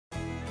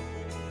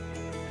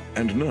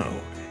And now,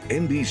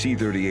 NBC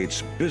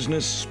 38's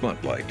Business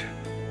Spotlight.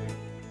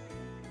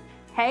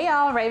 Hey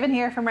y'all, Raven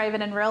here from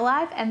Raven in Real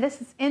Life, and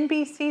this is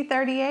NBC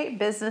 38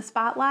 Business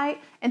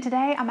Spotlight. And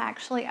today I'm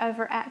actually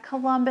over at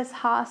Columbus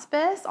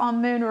Hospice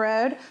on Moon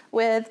Road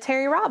with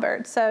Terry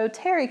Roberts. So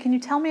Terry, can you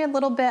tell me a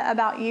little bit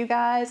about you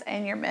guys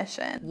and your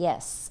mission?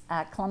 Yes,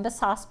 Columbus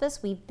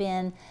Hospice, we've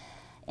been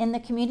in the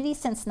community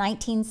since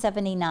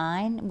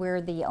 1979.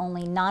 We're the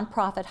only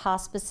nonprofit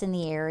hospice in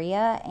the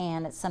area,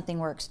 and it's something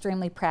we're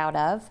extremely proud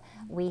of.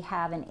 We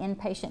have an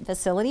inpatient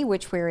facility,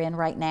 which we're in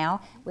right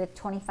now, with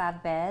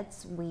 25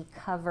 beds. We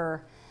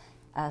cover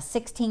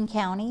 16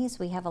 counties.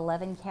 We have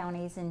 11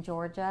 counties in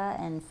Georgia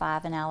and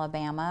 5 in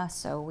Alabama,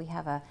 so we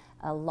have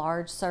a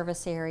large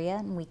service area,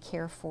 and we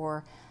care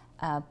for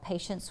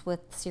patients with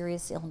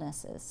serious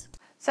illnesses.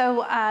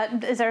 So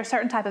is there a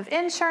certain type of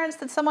insurance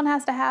that someone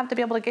has to have to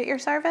be able to get your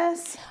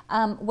service?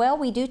 Well,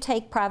 we do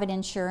take private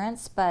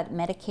insurance, but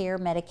Medicare,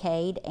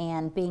 Medicaid,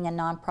 and being a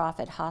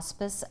nonprofit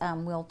hospice,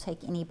 we'll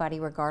take anybody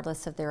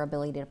regardless of their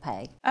ability to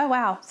pay. Oh,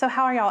 wow. So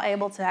how are y'all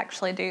able to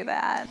actually do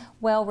that?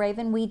 Well,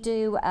 Raven, we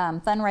do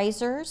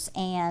fundraisers,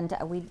 and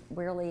we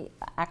really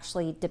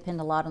actually depend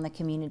a lot on the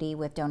community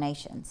with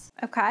donations.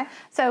 Okay.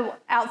 So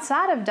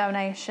outside of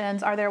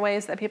donations, are there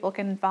ways that people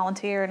can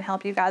volunteer and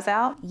help you guys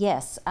out?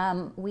 Yes.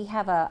 We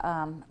have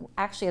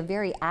actually a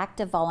very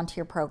active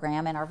volunteer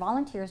program, and our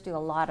volunteers do a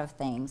lot of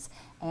things.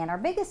 And our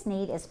biggest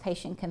need is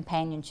patient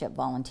companionship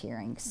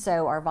volunteering.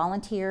 So our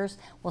volunteers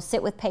will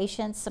sit with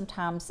patients.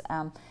 Sometimes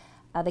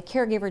the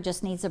caregiver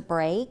just needs a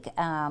break.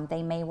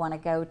 They may want to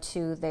go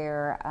to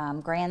their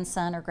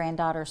grandson or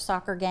granddaughter's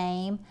soccer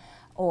game,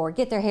 or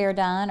get their hair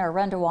done, or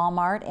run to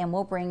Walmart, and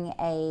we'll bring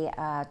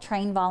a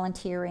trained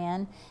volunteer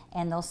in,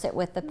 and they'll sit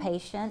with the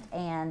patient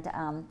and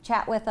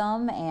chat with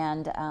them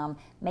and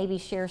maybe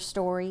share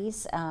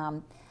stories.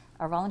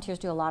 Our volunteers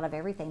do a lot of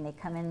everything. They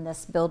come in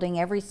this building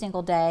every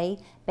single day,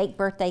 bake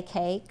birthday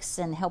cakes,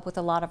 and help with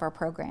a lot of our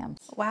programs.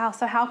 Wow,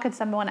 so how could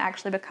someone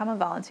actually become a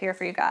volunteer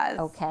for you guys?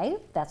 Okay,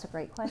 that's a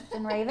great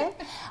question, Raven.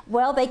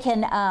 Well, they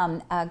can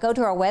go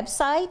to our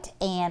website,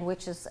 and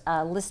which is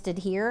listed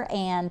here,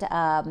 and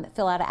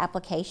fill out an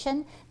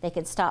application. They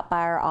could stop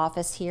by our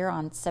office here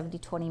on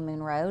 7020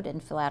 Moon Road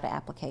and fill out an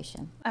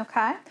application.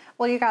 Okay,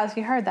 well you guys,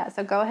 you heard that,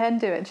 so go ahead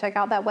and do it. Check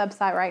out that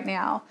website right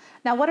now.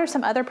 Now, what are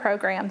some other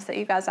programs that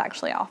you guys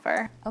actually offer?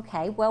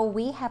 Okay, well,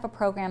 we have a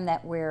program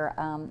that we're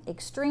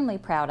extremely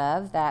proud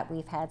of that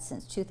we've had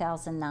since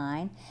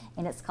 2009,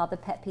 and it's called the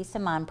Pet Peace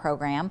of Mind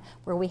program,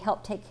 where we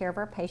help take care of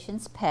our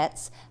patients'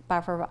 pets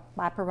by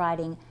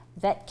providing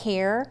vet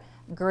care,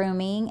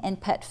 grooming, and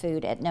pet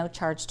food at no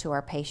charge to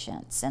our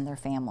patients and their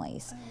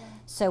families.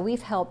 So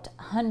we've helped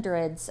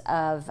hundreds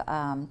of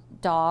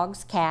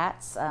dogs,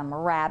 cats, a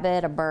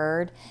rabbit, a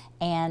bird,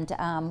 and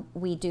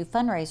we do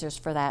fundraisers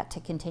for that to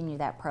continue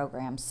that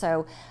program.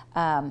 So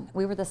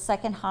we were the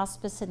second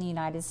hospice in the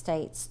United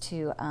States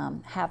to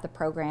have the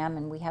program,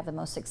 and we have the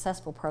most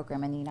successful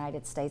program in the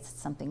United States.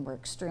 It's something we're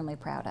extremely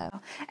proud of.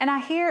 And I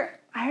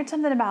heard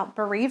something about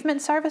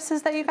bereavement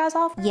services that you guys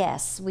offer?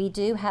 Yes, we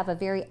do have a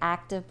very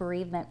active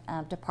bereavement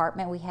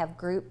department. We have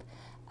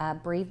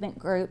bereavement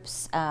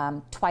groups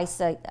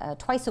twice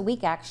a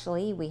week,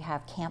 actually. We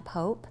have Camp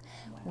Hope,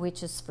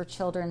 which is for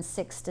children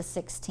 6 to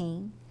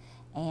 16,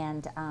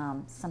 and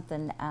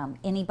something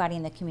anybody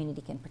in the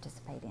community can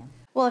participate in.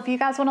 Well, if you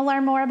guys want to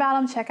learn more about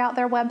them, check out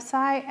their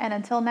website. And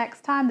until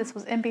next time, this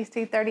was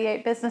NBC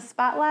 38 Business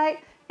Spotlight.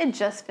 It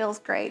just feels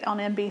great on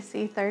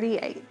NBC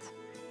 38.